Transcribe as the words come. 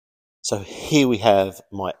So here we have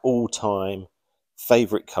my all-time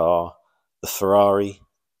favourite car, the Ferrari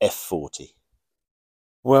F40.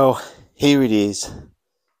 Well, here it is,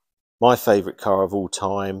 my favourite car of all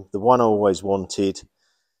time, the one I always wanted.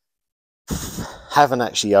 Haven't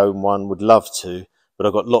actually owned one, would love to, but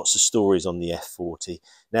I've got lots of stories on the F40.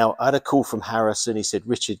 Now, I had a call from Harrison. He said,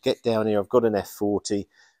 Richard, get down here, I've got an F40,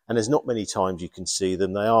 and there's not many times you can see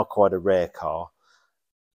them. They are quite a rare car.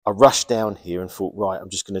 I rushed down here and thought, right, I'm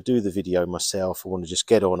just going to do the video myself. I want to just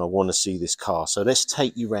get on. I want to see this car. So let's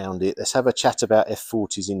take you round it. Let's have a chat about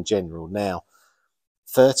F40s in general. Now,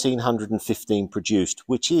 1,315 produced,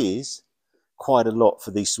 which is quite a lot for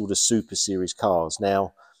these sort of super series cars.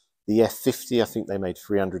 Now, the F50, I think they made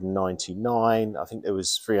 399. I think there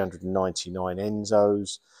was 399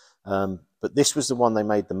 Enzos. But this was the one they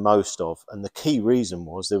made the most of. And the key reason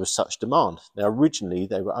was there was such demand. Now, originally,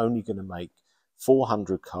 they were only going to make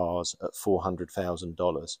 400 cars at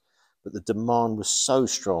 $400,000, but the demand was so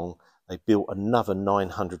strong they built another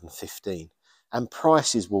 915, and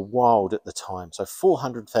prices were wild at the time. So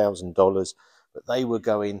 $400,000, but they were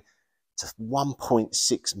going to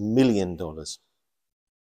 $1.6 million.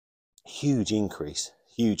 Huge increase,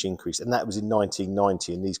 and that was in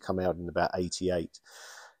 1990, and these come out in about 88.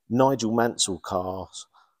 Nigel Mansell cars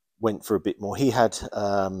went for a bit more. He had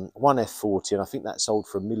one F40, and I think that sold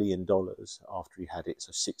for $1 million after he had it,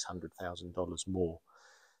 so $600,000 more.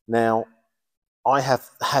 Now, I have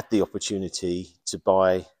had the opportunity to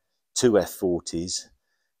buy two F40s,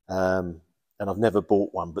 and I've never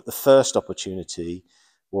bought one, but the first opportunity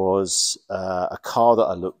was a car that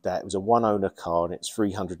I looked at. It was a one-owner car, and it's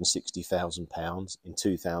 £360,000 in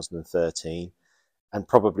 2013. And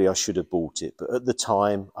probably I should have bought it. But at the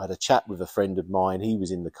time, I had a chat with a friend of mine. He was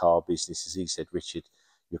in the car business. As he said, Richard,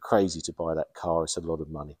 you're crazy to buy that car. It's a lot of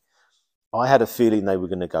money. I had a feeling they were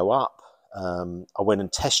going to go up. I went and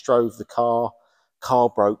test drove the car. Car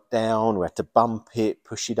broke down. We had to bump it,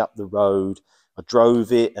 push it up the road. I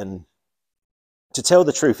drove it, and to tell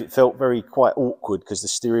the truth, it felt quite awkward because the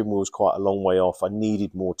steering wheel was quite a long way off. I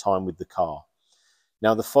needed more time with the car.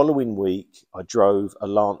 Now, the following week, I drove a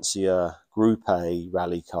Lancia Group A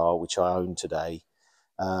rally car, which I own today,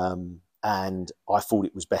 and I thought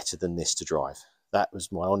it was better than this to drive. That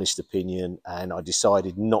was my honest opinion, and I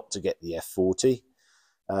decided not to get the F40,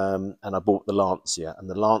 and I bought the Lancia, and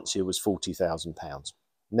the Lancia was £40,000.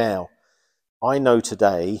 Now, I know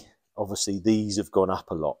today, obviously, these have gone up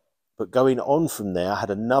a lot, but going on from there, I had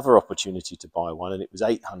another opportunity to buy one, and it was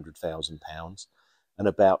 £800,000 and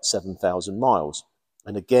about 7,000 miles.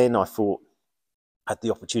 And again, I thought, I had the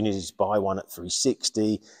opportunity to buy one at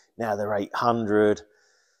 360. Now they're 800.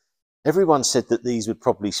 Everyone said that these would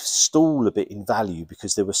probably stall a bit in value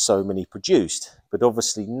because there were so many produced. But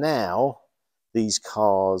obviously now, these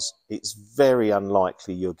cars, it's very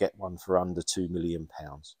unlikely you'll get one for under £2 million.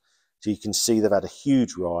 So you can see they've had a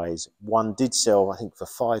huge rise. One did sell, I think, for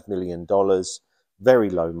 $5 million. Very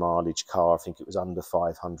low mileage car. I think it was under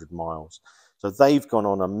 500 miles. So they've gone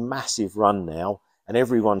on a massive run now. And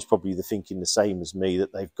everyone's probably thinking the same as me,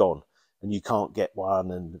 that they've gone and you can't get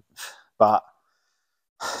one. But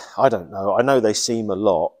I don't know. I know they seem a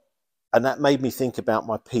lot. And that made me think about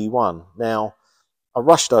my P1. Now, I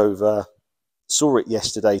rushed over, saw it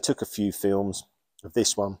yesterday, took a few films of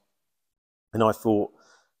this one. And I thought,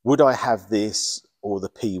 would I have this or the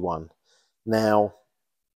P1? Now,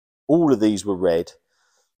 all of these were red,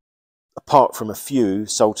 apart from a few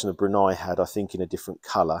Sultan of Brunei had, I think, in a different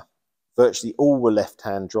colour. Virtually all were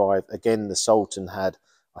left-hand drive. Again, the Sultan had,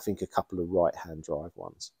 I think, a couple of right-hand drive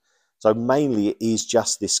ones. So mainly it is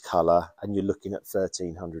just this colour, and you're looking at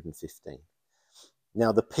 1,315.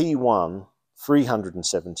 Now the P1,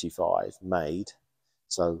 375 made,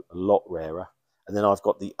 so a lot rarer. And then I've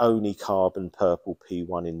got the only carbon purple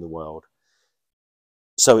P1 in the world.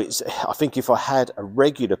 So I think if I had a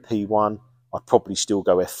regular P1, I'd probably still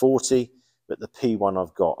go F40, but the P1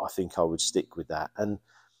 I've got, I think I would stick with that. And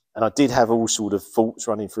I did have all sort of thoughts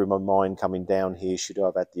running through my mind coming down here. Should I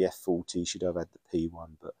have had the F40? Should I have had the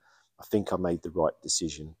P1? But I think I made the right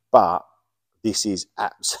decision. But this is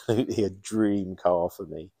absolutely a dream car for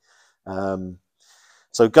me.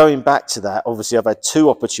 So going back to that, obviously I've had two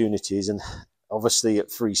opportunities, and obviously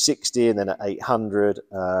at 360 and then at 800,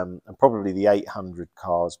 and probably the 800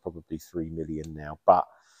 car's probably 3 million now. But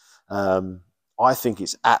I think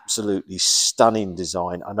it's absolutely stunning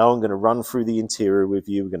design. I know I'm going to run through the interior with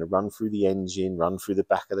you. We're going to run through the engine, run through the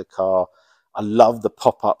back of the car. I love the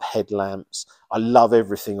pop-up headlamps. I love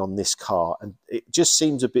everything on this car. And it just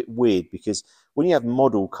seems a bit weird because when you have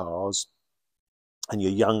model cars and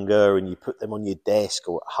you're younger and you put them on your desk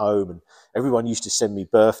or at home, and everyone used to send me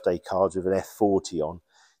birthday cards with an F40 on,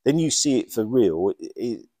 then you see it for real.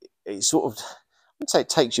 It sort of, I wouldn't say it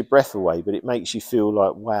takes your breath away, but it makes you feel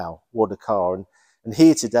like, wow, what a car. And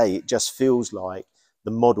here today, it just feels like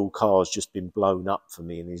the model car's just been blown up for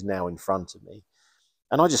me and is now in front of me.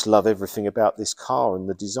 And I just love everything about this car and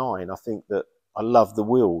the design. I think that I love the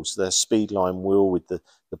wheels, the Speedline wheel with the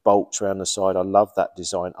bolts around the side. I love that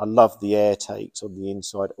design. I love the air takes on the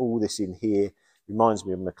inside. All this in here reminds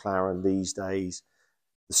me of McLaren these days.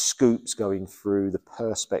 The scoops going through, the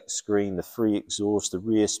Perspex screen, the free exhaust, the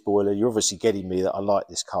rear spoiler. You're obviously getting me that I like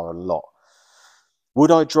this car a lot.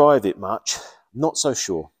 Would I drive it much? Not so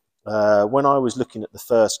sure. When I was looking at the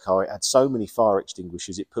first car, it had so many fire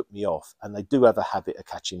extinguishers, it put me off. And they do have a habit of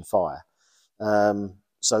catching fire.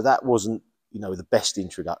 So that wasn't, you know, the best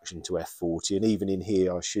introduction to F40. And even in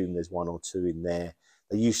here, I assume there's one or two in there.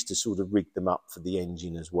 They used to sort of rig them up for the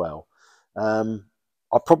engine as well.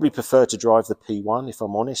 I probably prefer to drive the P1, if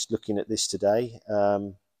I'm honest, looking at this today.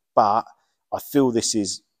 But I feel this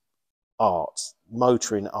is art,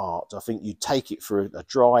 motoring art. I think you take it for a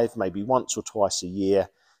drive, maybe once or twice a year,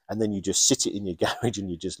 and then you just sit it in your garage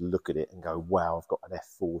and you just look at it and go, wow, I've got an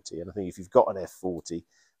F40. And I think if you've got an F40,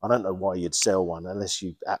 I don't know why you'd sell one unless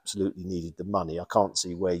you absolutely needed the money. I can't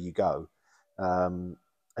see where you go. And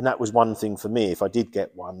that was one thing for me. If I did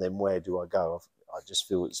get one, then where do I go? I just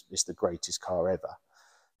feel it's the greatest car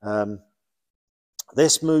ever.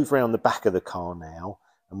 Let's move around the back of the car now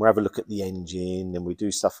and we'll have a look at the engine, and we do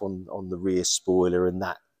stuff on the rear spoiler and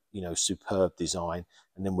that, you know, superb design,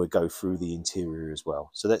 and then we'll go through the interior as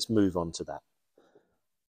well. So let's move on to that.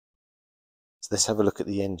 So let's have a look at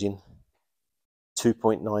the engine.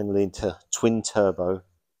 2.9 litre twin turbo.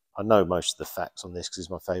 I know most of the facts on this because it's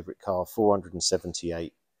my favourite car.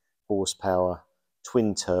 478 horsepower,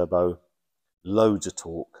 twin turbo, loads of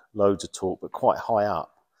torque, but quite high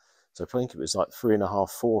up. So I think it was like 3,500,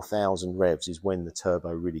 4,000 revs is when the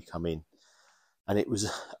turbo really come in. And it was,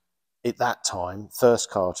 at that time, first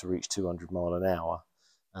car to reach 200 mile an hour.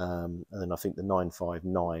 And then I think the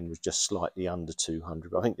 959 was just slightly under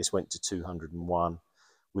 200. But I think this went to 201,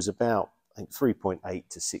 was about, I think, 3.8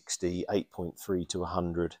 to 60, 8.3 to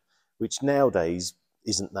 100, which nowadays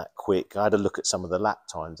isn't that quick. I had a look at some of the lap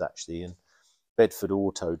times actually, and Bedford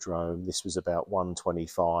Autodrome, this was about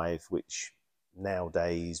 125, which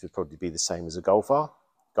nowadays would probably be the same as a Golf R.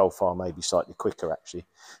 Golf R may be slightly quicker actually.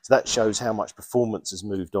 So that shows how much performance has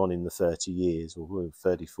moved on in the 30 years, or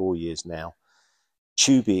 34 years now.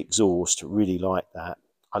 Tubey exhaust, really like that.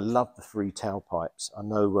 I love the three tailpipes. I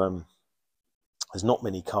know there's not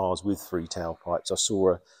many cars with three tailpipes. I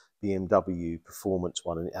saw a BMW performance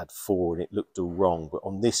one and it had four and it looked all wrong, but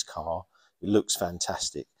on this car it looks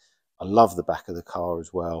fantastic. I love the back of the car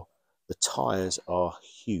as well. The tyres are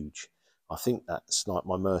huge. I think that's like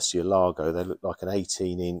my Murcielago. They look like an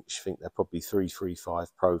 18-inch. I think they're probably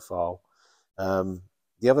 335 profile.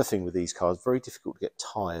 The other thing with these cars, very difficult to get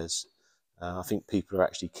tyres. I think people are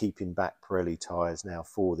actually keeping back Pirelli tyres now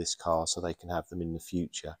for this car so they can have them in the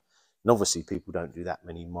future. And obviously people don't do that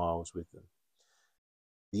many miles with them.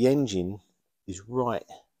 The engine is right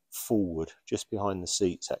forward, just behind the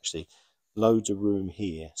seats actually. Loads of room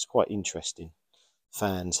here. It's quite interesting.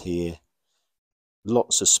 Fans here.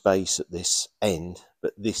 Lots of space at this end,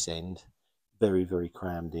 but this end very, very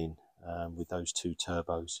crammed in with those two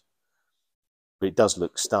turbos. But it does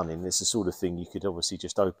look stunning. It's the sort of thing you could obviously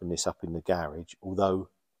just open this up in the garage, although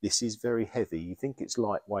this is very heavy. You think it's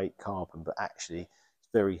lightweight carbon, but actually it's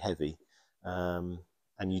very heavy. And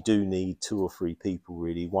you do need 2 or 3 people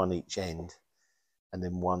really, one each end, and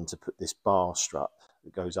then one to put this bar strut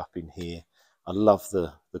that goes up in here. I love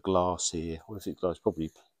the glass here. What is it glass?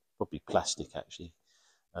 Probably plastic actually,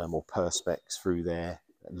 or Perspex through there.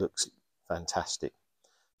 It looks fantastic.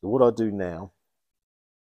 So what I'll do now,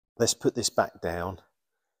 let's put this back down.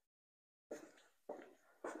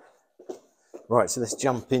 Right, so let's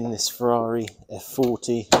jump in this Ferrari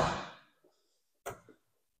F40.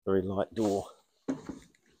 Very light door.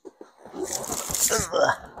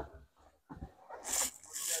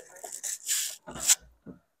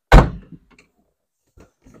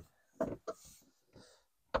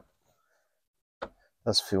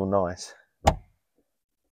 Does feel nice.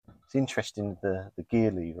 It's interesting, the gear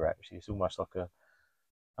lever actually. It's almost like a,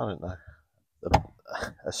 I don't know,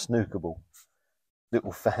 a snooker ball.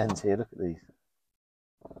 Little fans here, look at these.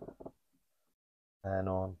 Fan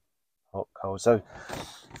on, hot, cold. So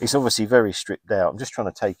it's obviously very stripped out. I'm just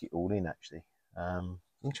trying to take it all in actually.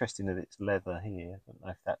 Interesting that it's leather here. I don't know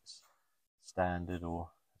if that's standard or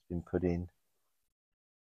has been put in.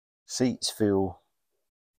 Seats feel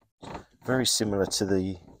very similar to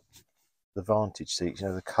the Vantage seats, you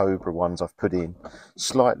know, the Cobra ones I've put in.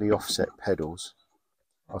 Slightly offset pedals.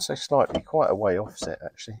 I'll say slightly, quite a way offset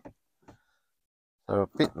actually. So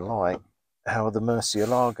a bit like how the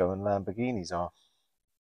Murcielago and Lamborghinis are.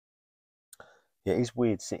 Yeah, it is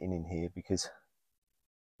weird sitting in here because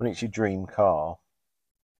when it's your dream car,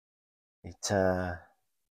 it I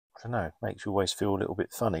don't know, it makes you always feel a little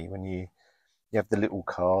bit funny when you have the little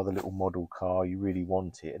car, the little model car, you really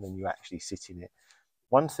want it, and then you actually sit in it.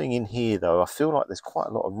 One thing in here though, I feel like there's quite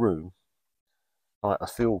a lot of room. Like I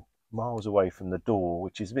feel miles away from the door,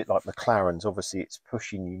 which is a bit like McLaren's. Obviously, it's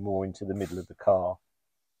pushing you more into the middle of the car.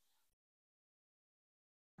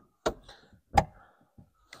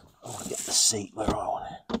 I'll get the seat where I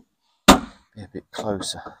want it. Be a bit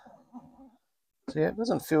closer. So yeah, it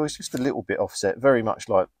doesn't feel, it's just a little bit offset, very much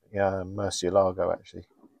like Murcielago actually.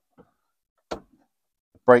 The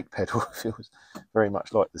brake pedal feels very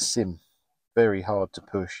much like the Sim. Very hard to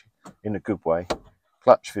push in a good way.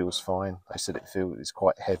 Clutch feels fine. They said it's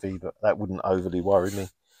quite heavy, but that wouldn't overly worry me.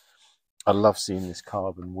 I love seeing this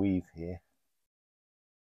carbon weave here.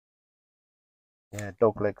 Yeah,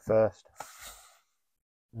 dog leg first.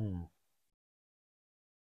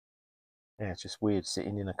 Yeah, it's just weird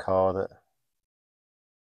sitting in a car that,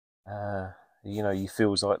 you know, you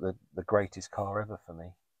feels like the greatest car ever for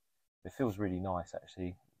me. It feels really nice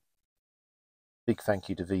actually. Big thank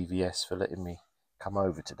you to VVS for letting me come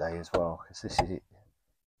over today as well, because this is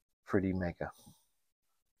pretty mega.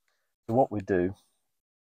 So what we do,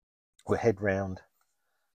 we'll head round,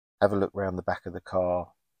 have a look round the back of the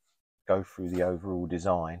car, go through the overall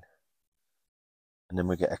design, and then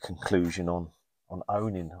we'll get a conclusion on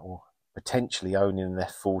owning or potentially owning an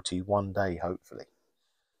F40 one day, hopefully.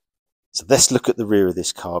 So let's look at the rear of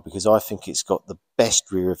this car, because I think it's got the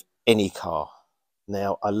best rear of any car.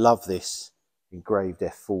 Now, I love this engraved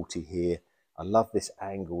F40 here. I love this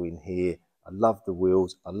angle in here. I love the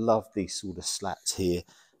wheels. I love these sort of slats here.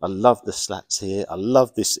 I love the slats here. I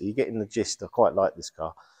love this. You're getting the gist. I quite like this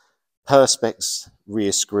car. Perspex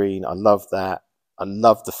rear screen. I love that. I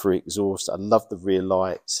love the free exhaust. I love the rear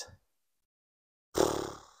lights.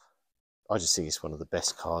 I just think it's one of the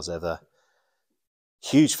best cars ever.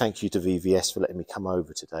 Huge thank you to VVS for letting me come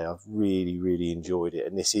over today. I've really, really enjoyed it.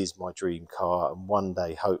 And this is my dream car. And one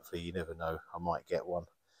day, hopefully, you never know, I might get one.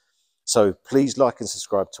 So please like and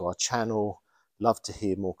subscribe to our channel. Love to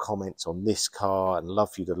hear more comments on this car and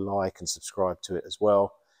love you to like and subscribe to it as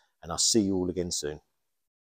well. And I'll see you all again soon.